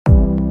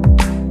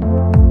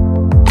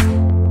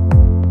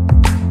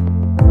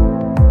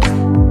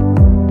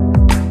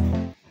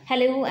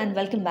Hello and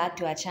welcome back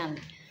to our channel.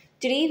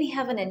 Today we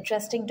have an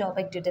interesting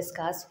topic to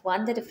discuss,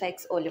 one that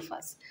affects all of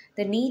us,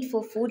 the need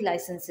for food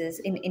licenses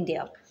in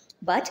India.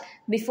 But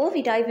before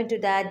we dive into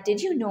that, did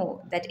you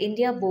know that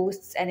India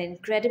boasts an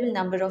incredible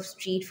number of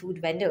street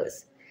food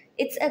vendors?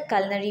 It's a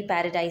culinary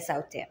paradise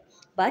out there,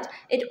 but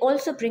it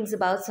also brings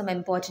about some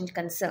important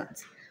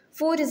concerns.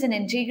 Food is an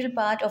integral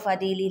part of our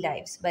daily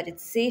lives, but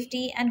its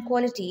safety and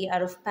quality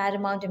are of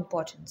paramount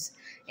importance.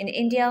 In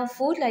India,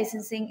 food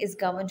licensing is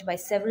governed by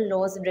several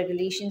laws and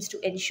regulations to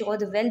ensure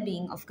the well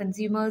being of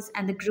consumers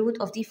and the growth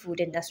of the food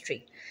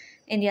industry.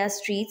 India's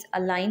streets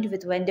are lined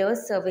with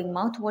vendors serving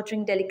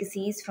mouth-watering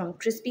delicacies from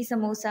crispy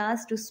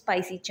samosas to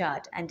spicy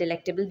chaat and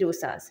delectable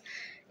dosas.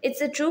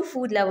 It's a true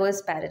food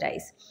lover's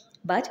paradise.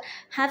 But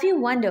have you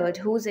wondered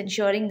who's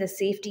ensuring the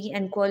safety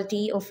and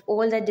quality of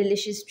all that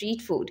delicious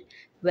street food?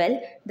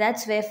 Well,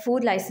 that's where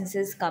food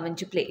licenses come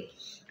into play.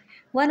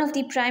 One of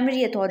the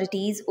primary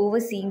authorities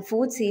overseeing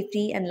food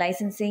safety and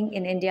licensing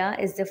in India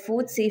is the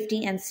Food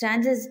Safety and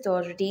Standards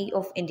Authority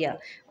of India,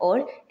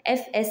 or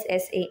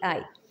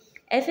FSSAI.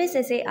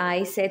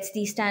 FSSAI sets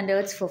the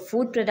standards for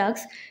food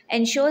products,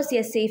 ensures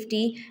their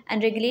safety,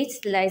 and regulates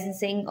the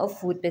licensing of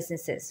food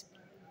businesses.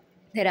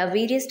 There are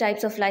various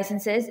types of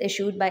licenses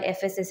issued by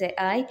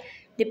FSSAI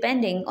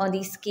depending on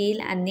the scale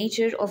and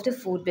nature of the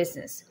food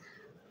business.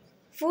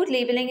 Food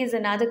labeling is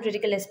another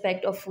critical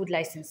aspect of food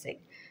licensing.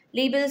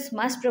 Labels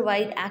must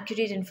provide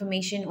accurate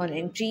information on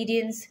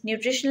ingredients,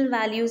 nutritional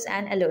values,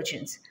 and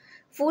allergens.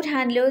 Food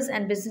handlers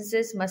and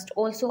businesses must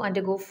also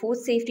undergo food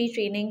safety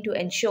training to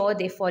ensure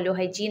they follow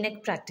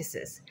hygienic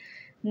practices.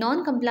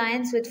 Non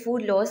compliance with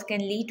food laws can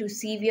lead to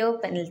severe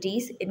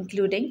penalties,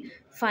 including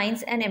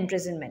fines and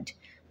imprisonment,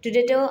 to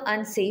deter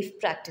unsafe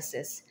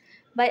practices.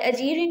 By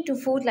adhering to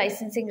food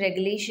licensing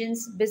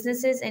regulations,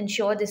 businesses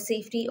ensure the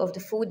safety of the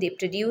food they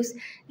produce,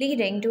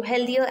 leading to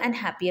healthier and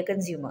happier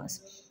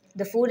consumers.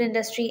 The food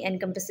industry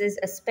encompasses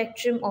a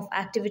spectrum of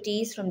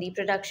activities from the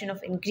production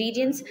of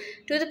ingredients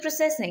to the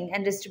processing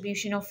and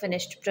distribution of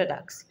finished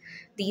products.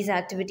 These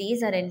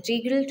activities are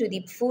integral to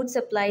the food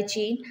supply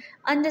chain,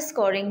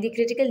 underscoring the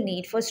critical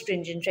need for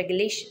stringent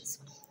regulations.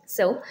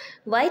 So,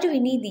 why do we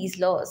need these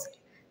laws?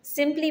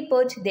 Simply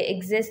put, they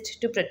exist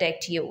to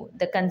protect you,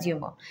 the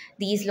consumer.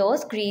 These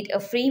laws create a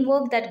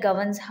framework that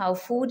governs how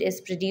food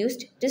is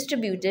produced,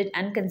 distributed,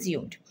 and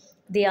consumed.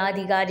 They are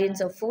the guardians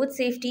of food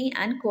safety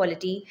and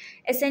quality,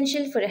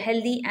 essential for a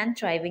healthy and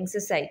thriving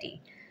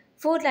society.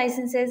 Food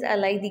licenses are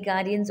like the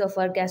guardians of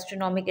our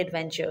gastronomic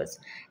adventures.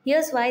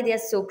 Here's why they are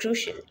so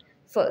crucial.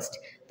 First,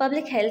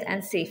 public health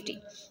and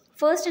safety.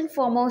 First and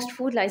foremost,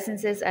 food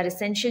licenses are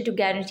essential to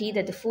guarantee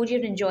that the food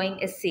you're enjoying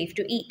is safe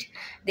to eat.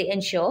 They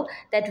ensure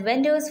that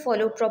vendors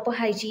follow proper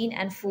hygiene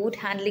and food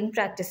handling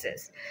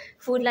practices.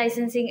 Food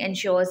licensing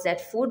ensures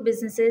that food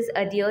businesses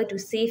adhere to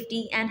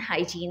safety and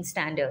hygiene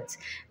standards,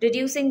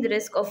 reducing the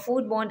risk of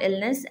foodborne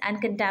illness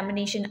and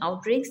contamination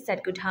outbreaks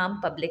that could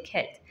harm public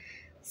health.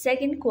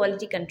 Second,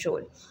 quality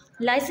control.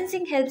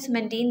 Licensing helps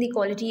maintain the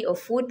quality of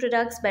food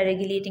products by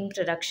regulating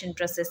production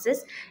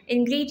processes,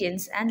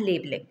 ingredients, and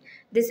labeling.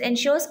 This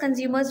ensures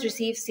consumers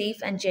receive safe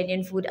and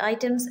genuine food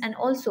items and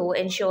also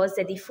ensures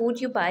that the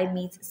food you buy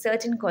meets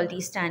certain quality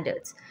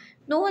standards.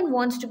 No one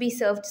wants to be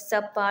served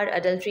subpar,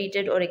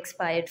 adulterated, or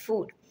expired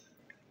food.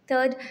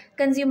 Third,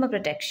 consumer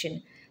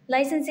protection.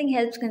 Licensing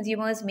helps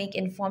consumers make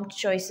informed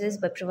choices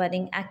by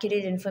providing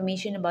accurate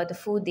information about the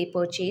food they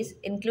purchase,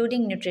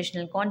 including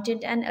nutritional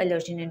content and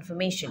allergen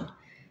information.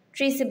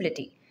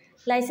 Traceability.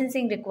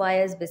 Licensing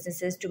requires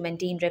businesses to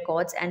maintain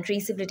records and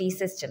traceability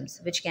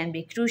systems, which can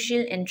be crucial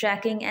in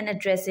tracking and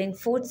addressing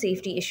food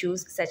safety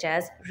issues such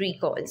as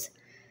recalls.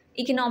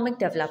 Economic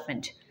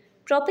development.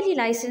 Properly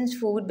licensed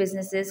food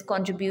businesses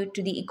contribute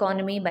to the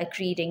economy by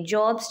creating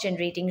jobs,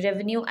 generating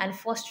revenue, and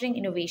fostering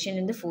innovation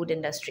in the food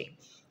industry.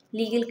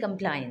 Legal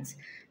compliance.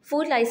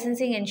 Food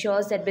licensing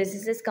ensures that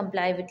businesses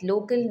comply with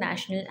local,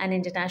 national, and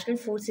international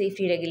food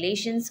safety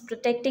regulations,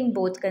 protecting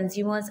both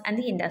consumers and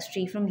the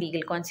industry from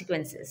legal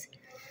consequences.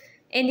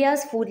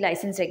 India's food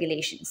license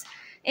regulations.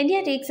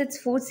 India takes its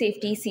food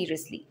safety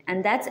seriously,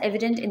 and that's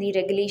evident in the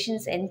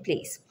regulations in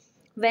place.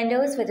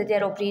 Vendors, whether they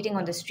are operating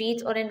on the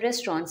streets or in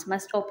restaurants,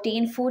 must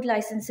obtain food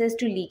licenses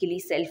to legally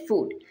sell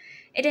food.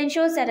 It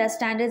ensures that our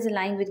standards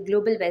align with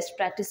global best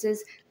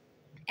practices,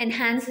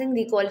 enhancing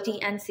the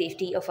quality and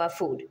safety of our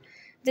food.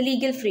 The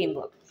legal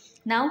framework.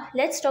 Now,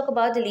 let's talk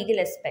about the legal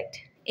aspect.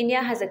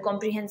 India has a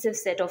comprehensive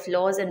set of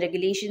laws and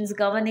regulations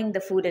governing the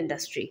food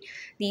industry.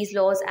 These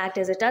laws act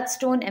as a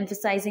touchstone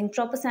emphasizing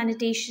proper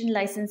sanitation,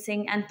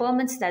 licensing, and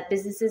permits that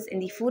businesses in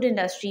the food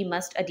industry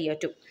must adhere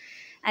to.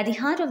 At the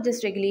heart of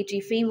this regulatory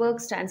framework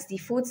stands the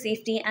Food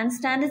Safety and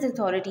Standards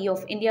Authority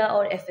of India,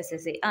 or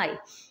FSSAI.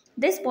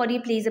 This body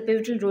plays a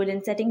pivotal role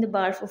in setting the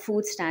bar for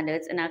food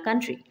standards in our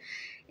country.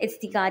 It's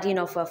the guardian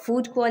of our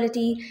food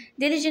quality,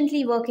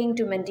 diligently working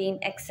to maintain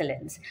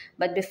excellence.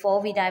 But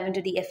before we dive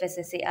into the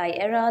FSSAI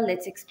era,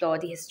 let's explore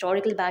the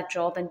historical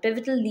backdrop and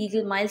pivotal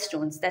legal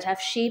milestones that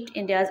have shaped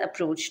India's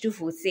approach to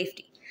food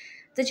safety.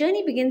 The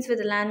journey begins with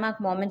a landmark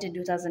moment in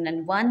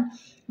 2001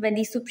 when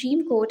the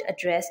Supreme Court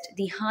addressed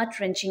the heart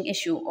wrenching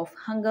issue of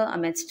hunger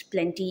amidst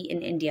plenty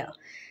in India.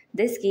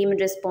 This came in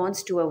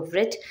response to a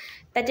writ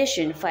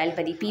petition filed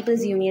by the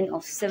People's Union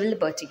of Civil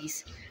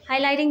Liberties,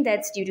 highlighting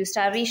deaths due to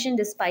starvation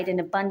despite an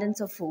abundance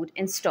of food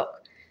in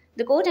stock.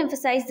 The court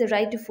emphasized the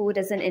right to food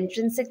as an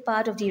intrinsic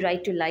part of the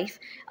right to life,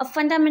 a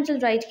fundamental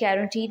right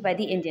guaranteed by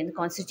the Indian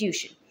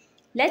Constitution.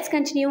 Let's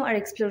continue our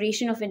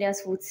exploration of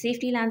India's food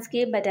safety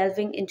landscape by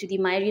delving into the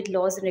myriad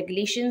laws and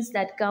regulations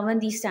that govern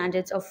the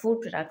standards of food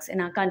products in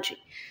our country.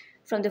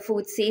 From the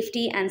Food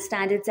Safety and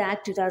Standards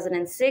Act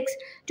 2006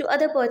 to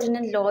other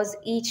pertinent laws,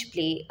 each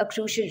play a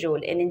crucial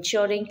role in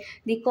ensuring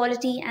the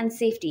quality and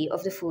safety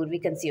of the food we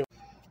consume.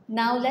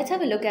 Now, let's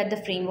have a look at the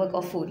framework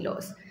of food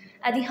laws.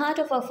 At the heart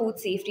of our food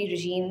safety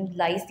regime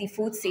lies the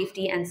Food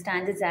Safety and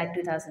Standards Act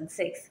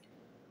 2006,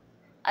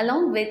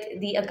 along with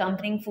the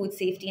accompanying Food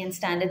Safety and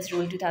Standards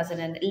Rule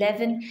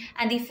 2011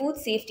 and the Food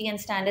Safety and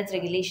Standards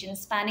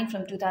Regulations spanning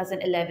from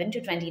 2011 to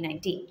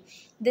 2019.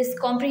 This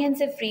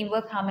comprehensive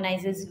framework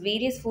harmonizes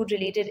various food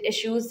related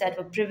issues that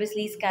were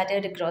previously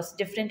scattered across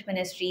different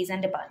ministries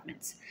and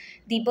departments.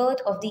 The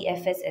birth of the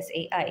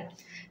FSSAI.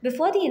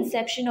 Before the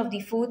inception of the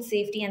Food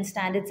Safety and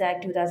Standards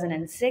Act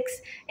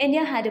 2006,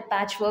 India had a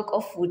patchwork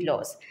of food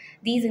laws.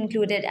 These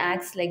included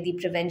acts like the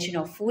Prevention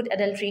of Food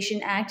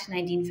Adulteration Act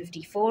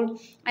 1954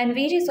 and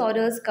various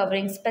orders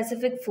covering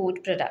specific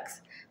food products.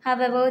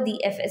 However,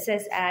 the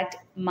FSS Act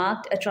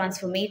marked a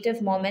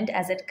transformative moment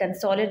as it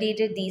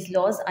consolidated these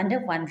laws under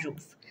one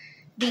roof.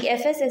 The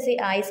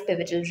FSSAI's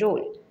pivotal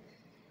role.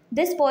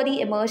 This body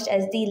emerged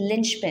as the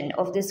linchpin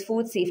of this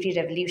food safety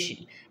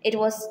revolution. It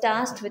was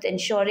tasked with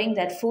ensuring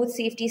that food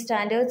safety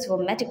standards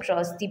were met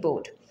across the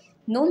board.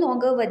 No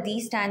longer were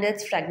these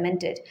standards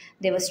fragmented,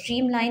 they were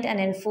streamlined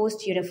and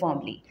enforced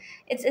uniformly.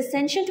 It's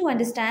essential to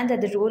understand that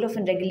the role of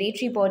a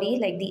regulatory body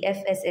like the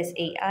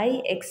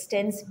FSSAI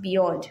extends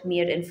beyond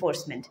mere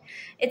enforcement.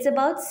 It's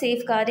about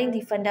safeguarding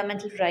the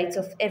fundamental rights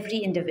of every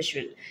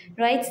individual,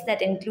 rights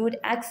that include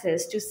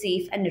access to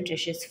safe and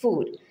nutritious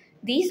food.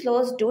 These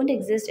laws don't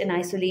exist in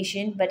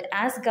isolation but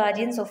as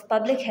guardians of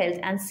public health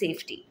and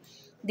safety.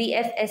 The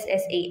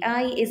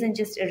FSSAI isn't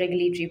just a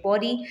regulatory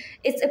body,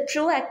 it's a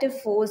proactive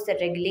force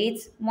that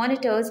regulates,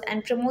 monitors,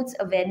 and promotes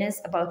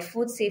awareness about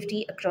food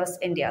safety across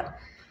India.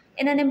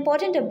 In an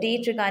important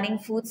update regarding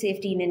food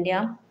safety in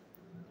India,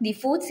 the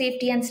Food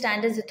Safety and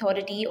Standards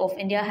Authority of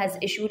India has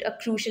issued a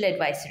crucial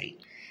advisory.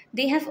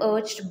 They have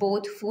urged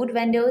both food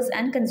vendors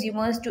and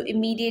consumers to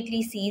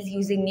immediately cease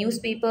using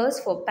newspapers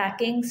for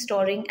packing,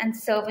 storing, and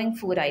serving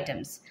food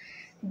items.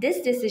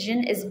 This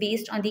decision is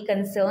based on the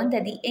concern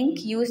that the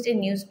ink used in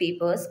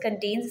newspapers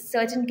contains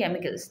certain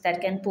chemicals that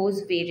can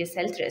pose various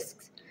health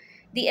risks.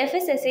 The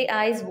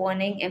FSSAI's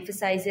warning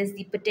emphasizes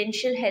the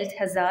potential health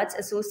hazards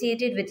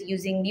associated with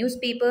using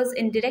newspapers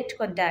in direct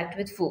contact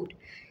with food.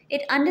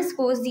 It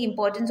underscores the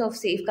importance of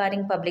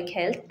safeguarding public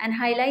health and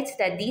highlights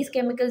that these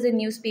chemicals in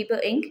newspaper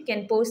ink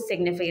can pose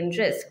significant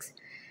risks.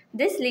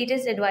 This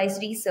latest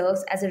advisory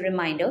serves as a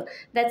reminder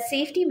that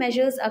safety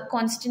measures are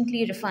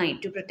constantly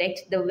refined to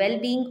protect the well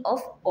being of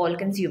all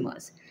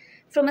consumers.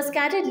 From a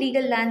scattered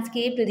legal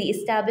landscape to the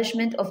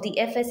establishment of the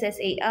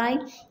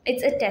FSSAI,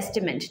 it's a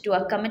testament to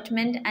our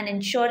commitment and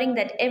ensuring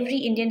that every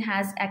Indian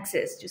has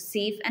access to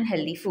safe and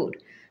healthy food.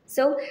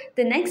 So,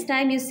 the next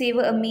time you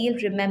savor a meal,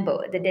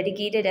 remember the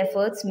dedicated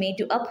efforts made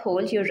to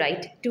uphold your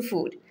right to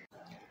food.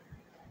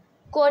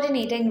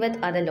 Coordinating with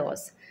other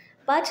laws.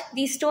 But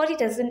the story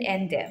doesn't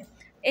end there.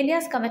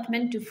 India's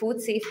commitment to food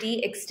safety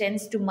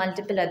extends to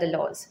multiple other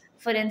laws.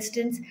 For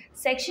instance,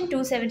 Section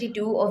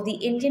 272 of the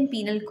Indian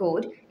Penal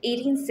Code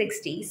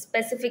 1860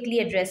 specifically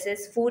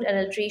addresses food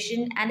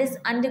adulteration and is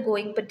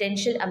undergoing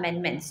potential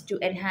amendments to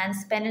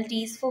enhance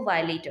penalties for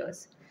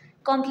violators.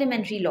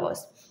 Complementary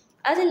laws.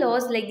 Other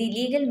laws like the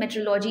Legal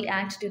Metrology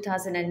Act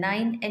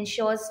 2009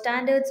 ensures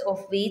standards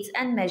of weights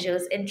and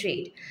measures in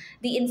trade.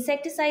 The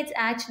Insecticides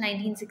Act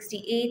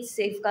 1968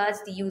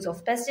 safeguards the use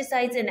of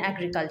pesticides in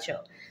agriculture.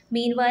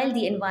 Meanwhile,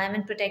 the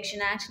Environment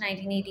Protection Act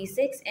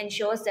 1986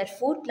 ensures that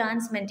food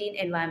plants maintain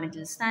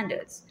environmental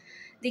standards.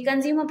 The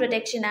Consumer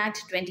Protection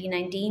Act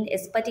 2019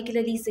 is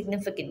particularly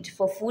significant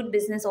for food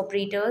business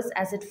operators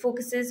as it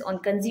focuses on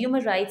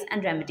consumer rights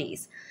and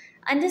remedies.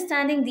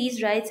 Understanding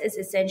these rights is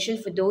essential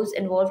for those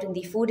involved in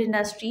the food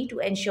industry to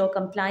ensure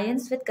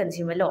compliance with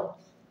consumer law,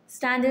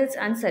 standards,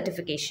 and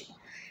certification.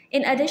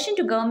 In addition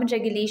to government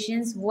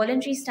regulations,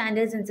 voluntary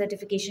standards and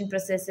certification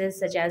processes,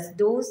 such as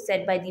those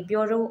set by the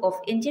Bureau of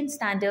Indian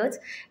Standards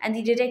and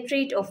the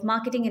Directorate of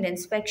Marketing and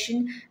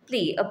Inspection,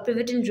 play a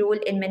pivotal role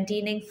in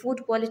maintaining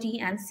food quality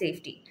and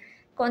safety.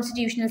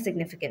 Constitutional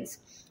significance.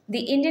 The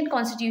Indian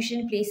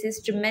Constitution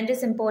places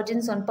tremendous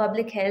importance on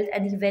public health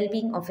and the well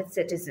being of its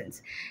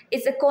citizens.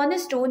 It's a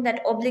cornerstone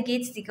that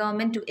obligates the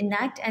government to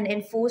enact and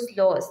enforce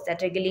laws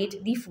that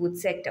regulate the food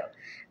sector.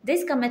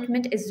 This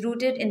commitment is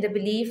rooted in the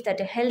belief that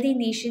a healthy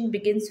nation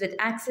begins with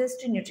access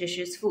to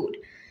nutritious food.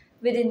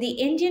 Within the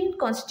Indian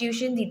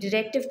Constitution, the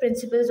directive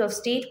principles of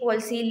state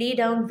policy lay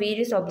down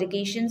various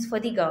obligations for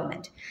the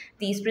government.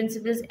 These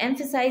principles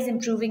emphasize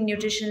improving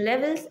nutrition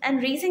levels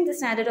and raising the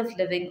standard of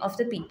living of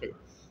the people.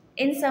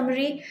 In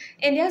summary,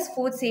 India's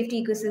food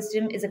safety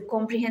ecosystem is a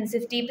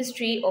comprehensive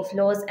tapestry of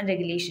laws and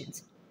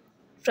regulations.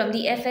 From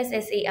the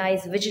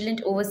FSSAI's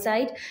vigilant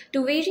oversight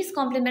to various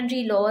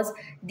complementary laws,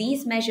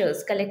 these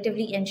measures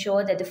collectively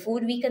ensure that the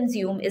food we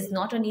consume is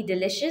not only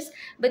delicious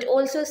but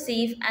also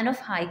safe and of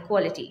high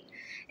quality.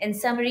 In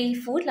summary,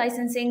 food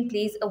licensing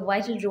plays a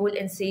vital role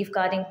in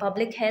safeguarding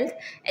public health,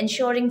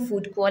 ensuring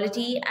food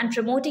quality, and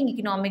promoting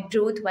economic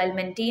growth while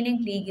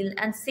maintaining legal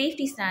and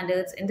safety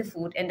standards in the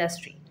food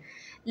industry.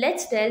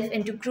 Let's delve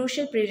into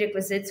crucial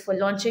prerequisites for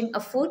launching a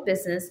food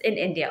business in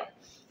India.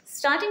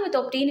 Starting with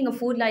obtaining a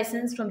food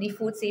license from the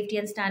Food Safety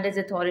and Standards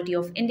Authority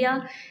of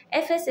India,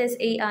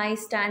 FSSAI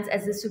stands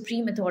as the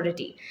supreme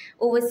authority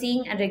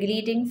overseeing and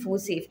regulating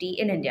food safety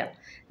in India.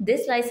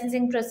 This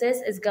licensing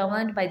process is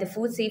governed by the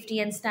Food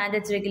Safety and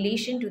Standards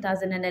Regulation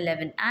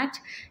 2011 Act.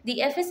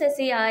 The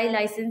FSSAI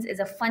license is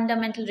a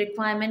fundamental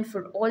requirement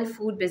for all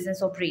food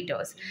business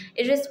operators,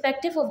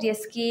 irrespective of their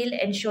scale,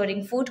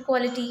 ensuring food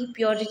quality,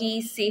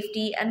 purity,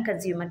 safety, and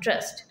consumer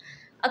trust.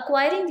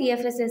 Acquiring the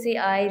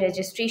FSSAI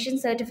registration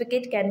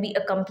certificate can be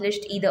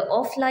accomplished either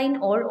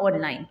offline or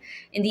online.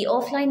 In the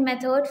offline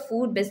method,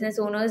 food business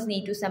owners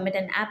need to submit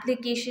an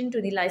application to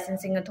the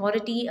licensing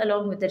authority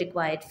along with the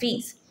required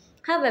fees.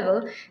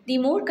 However, the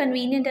more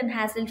convenient and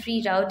hassle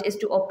free route is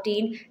to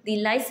obtain the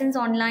license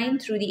online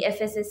through the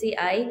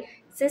FSSAI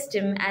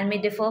system and may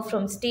differ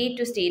from state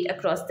to state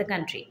across the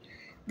country.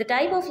 The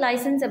type of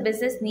license a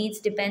business needs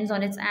depends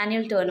on its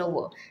annual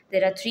turnover.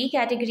 There are three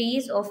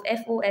categories of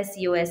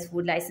FOSCOS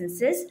food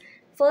licenses.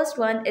 First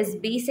one is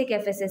basic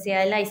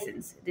FSSAI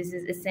license. This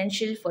is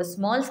essential for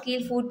small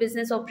scale food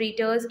business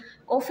operators,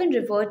 often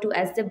referred to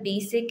as the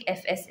basic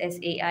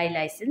FSSAI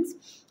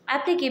license,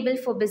 applicable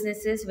for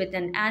businesses with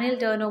an annual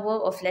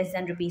turnover of less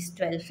than rupees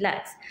 12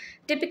 lakhs.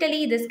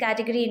 Typically, this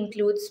category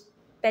includes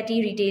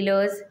petty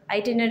retailers,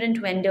 itinerant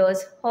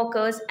vendors,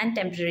 hawkers, and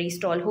temporary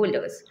stall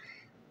holders.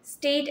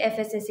 State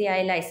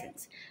FSSAI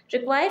license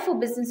required for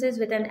businesses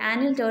with an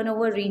annual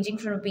turnover ranging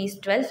from rupees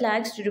 12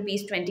 lakhs to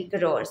rupees 20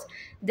 crores.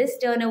 This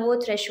turnover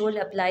threshold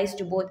applies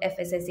to both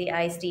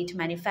FSSAI state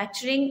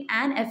manufacturing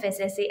and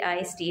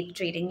FSSAI state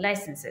trading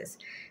licenses.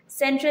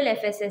 Central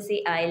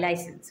FSSAI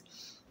license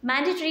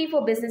mandatory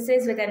for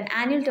businesses with an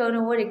annual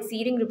turnover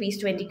exceeding rupees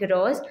 20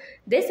 crores.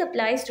 This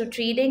applies to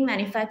trading,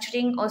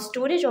 manufacturing, or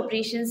storage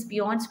operations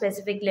beyond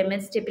specific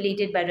limits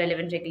stipulated by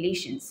relevant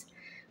regulations.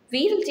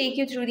 We will take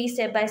you through the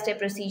step-by-step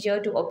procedure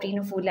to obtain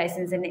a food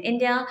license in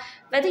India,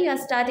 whether you are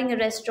starting a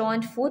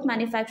restaurant, food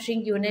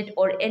manufacturing unit,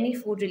 or any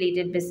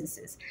food-related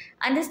businesses.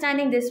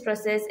 Understanding this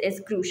process is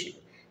crucial.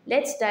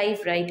 Let's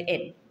dive right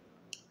in.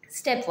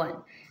 Step 1.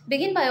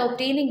 Begin by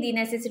obtaining the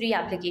necessary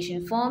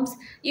application forms.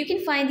 You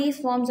can find these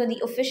forms on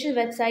the official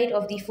website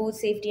of the Food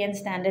Safety and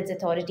Standards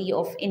Authority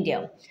of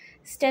India.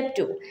 Step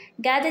 2.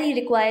 Gather the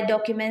required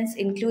documents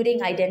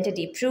including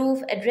identity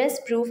proof, address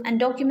proof, and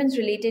documents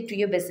related to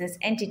your business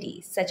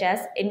entity, such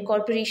as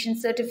incorporation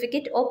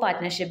certificate or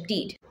partnership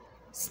deed.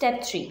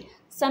 Step 3.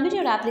 Submit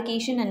your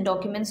application and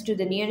documents to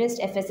the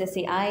nearest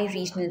FSSAI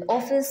regional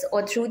office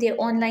or through their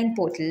online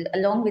portal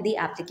along with the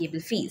applicable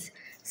fees.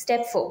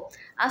 Step 4.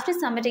 After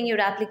submitting your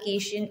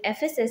application,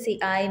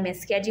 FSSAI may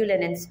schedule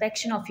an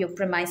inspection of your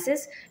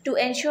premises to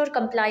ensure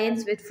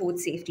compliance with food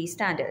safety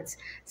standards.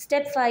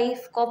 Step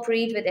 5.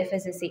 Cooperate with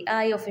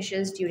FSSAI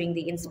officials during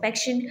the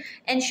inspection.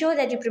 Ensure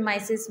that your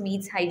premises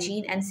meets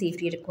hygiene and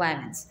safety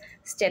requirements.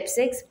 Step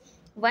 6.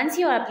 Once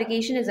your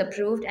application is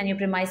approved and your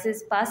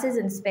premises passes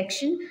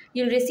inspection,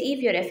 you'll receive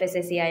your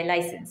FSSAI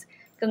license.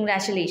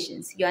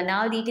 Congratulations, you are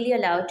now legally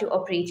allowed to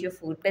operate your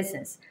food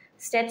business.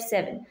 Step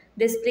 7.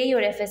 Display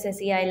your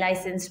FSSAI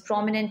license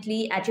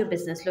prominently at your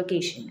business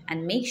location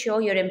and make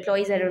sure your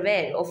employees are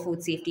aware of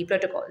food safety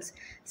protocols.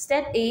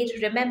 Step 8.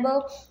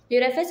 Remember,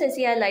 your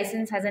FSSAI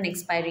license has an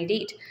expiry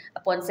date.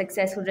 Upon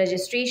successful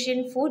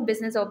registration, food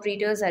business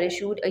operators are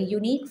issued a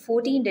unique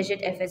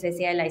 14-digit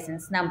FSSAI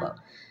license number.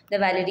 The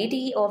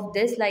validity of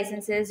these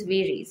licenses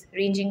varies,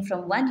 ranging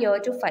from 1 year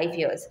to 5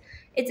 years.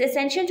 It's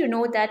essential to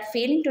note that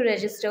failing to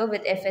register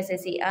with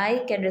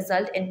FSSAI can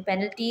result in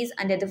penalties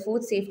under the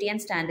Food Safety and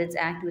Standards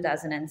Act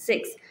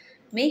 2006.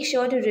 Make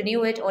sure to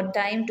renew it on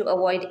time to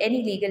avoid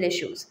any legal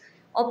issues.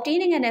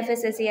 Obtaining an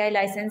FSSAI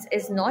license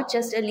is not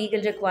just a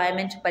legal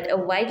requirement but a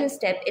vital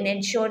step in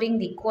ensuring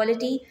the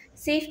quality,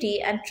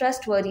 safety, and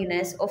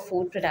trustworthiness of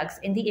food products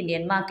in the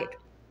Indian market.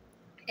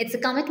 It's a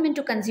commitment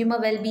to consumer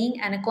well-being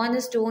and a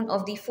cornerstone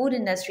of the food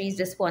industry's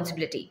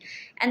responsibility.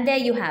 And there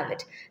you have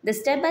it, the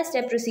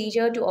step-by-step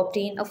procedure to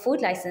obtain a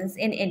food license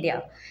in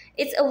India.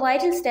 It's a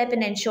vital step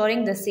in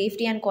ensuring the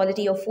safety and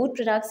quality of food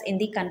products in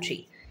the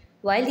country.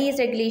 While these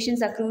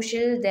regulations are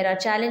crucial, there are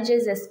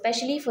challenges,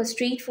 especially for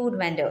street food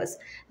vendors.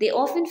 They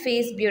often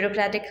face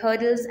bureaucratic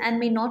hurdles and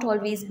may not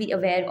always be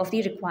aware of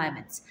the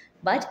requirements.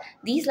 But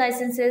these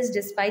licenses,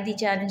 despite the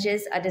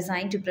challenges, are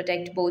designed to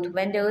protect both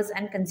vendors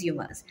and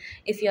consumers.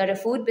 If you are a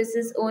food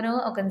business owner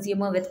or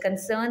consumer with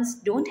concerns,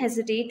 don't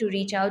hesitate to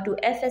reach out to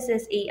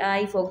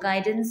FSSAI for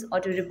guidance or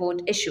to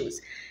report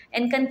issues.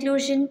 In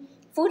conclusion,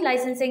 food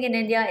licensing in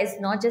India is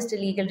not just a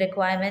legal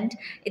requirement,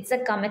 it's a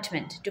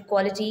commitment to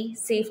quality,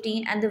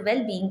 safety, and the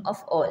well being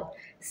of all.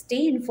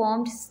 Stay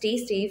informed, stay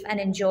safe, and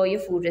enjoy your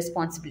food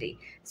responsibly.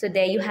 So,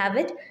 there you have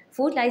it.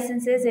 Food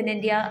licenses in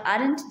India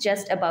aren't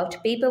just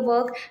about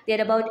paperwork,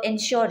 they're about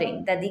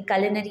ensuring that the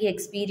culinary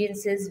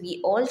experiences we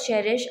all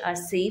cherish are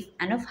safe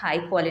and of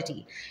high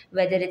quality.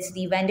 Whether it's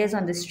the vendors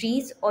on the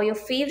streets or your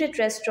favorite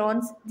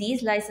restaurants,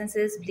 these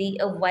licenses play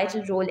a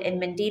vital role in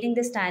maintaining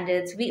the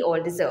standards we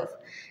all deserve.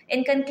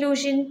 In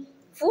conclusion,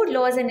 food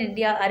laws in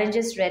India aren't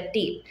just red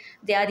tape.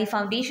 They are the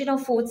foundation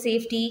of food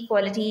safety,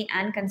 quality,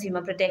 and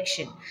consumer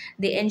protection.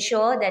 They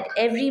ensure that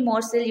every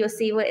morsel you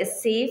savor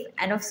is safe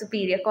and of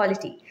superior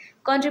quality,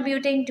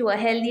 contributing to a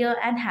healthier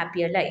and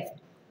happier life.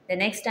 The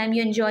next time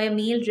you enjoy a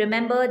meal,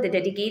 remember the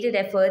dedicated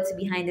efforts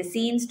behind the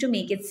scenes to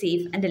make it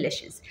safe and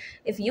delicious.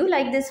 If you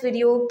like this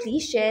video,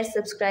 please share,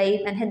 subscribe,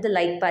 and hit the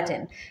like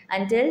button.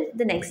 Until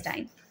the next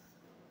time.